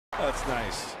That's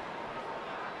nice.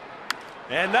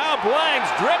 And now Blanks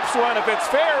drips one. If it's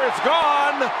fair, it's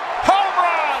gone. Home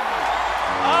run!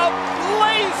 A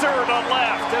laser to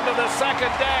left into the second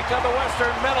deck of the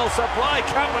Western Metal Supply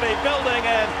Company building,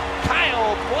 and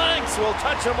Kyle Blanks will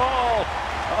touch them all.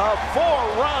 A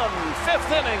 4-run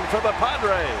fifth inning for the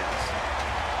Padres.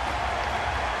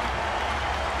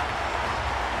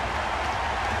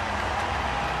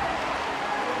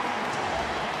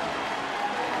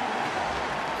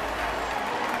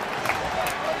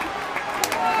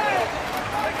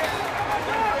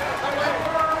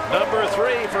 Number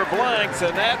 3 for Blanks,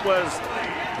 and that was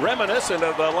reminiscent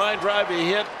of the line drive he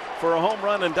hit for a home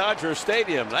run in Dodger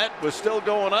Stadium. That was still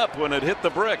going up when it hit the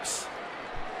bricks.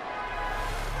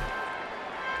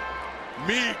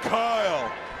 Me,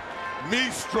 Kyle. Me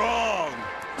strong.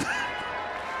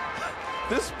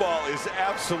 This ball is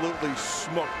absolutely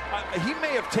smoked. He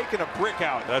may have taken a brick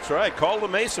out. That's right. Call the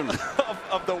mason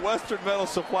of the Western Metal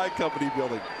Supply Company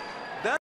building.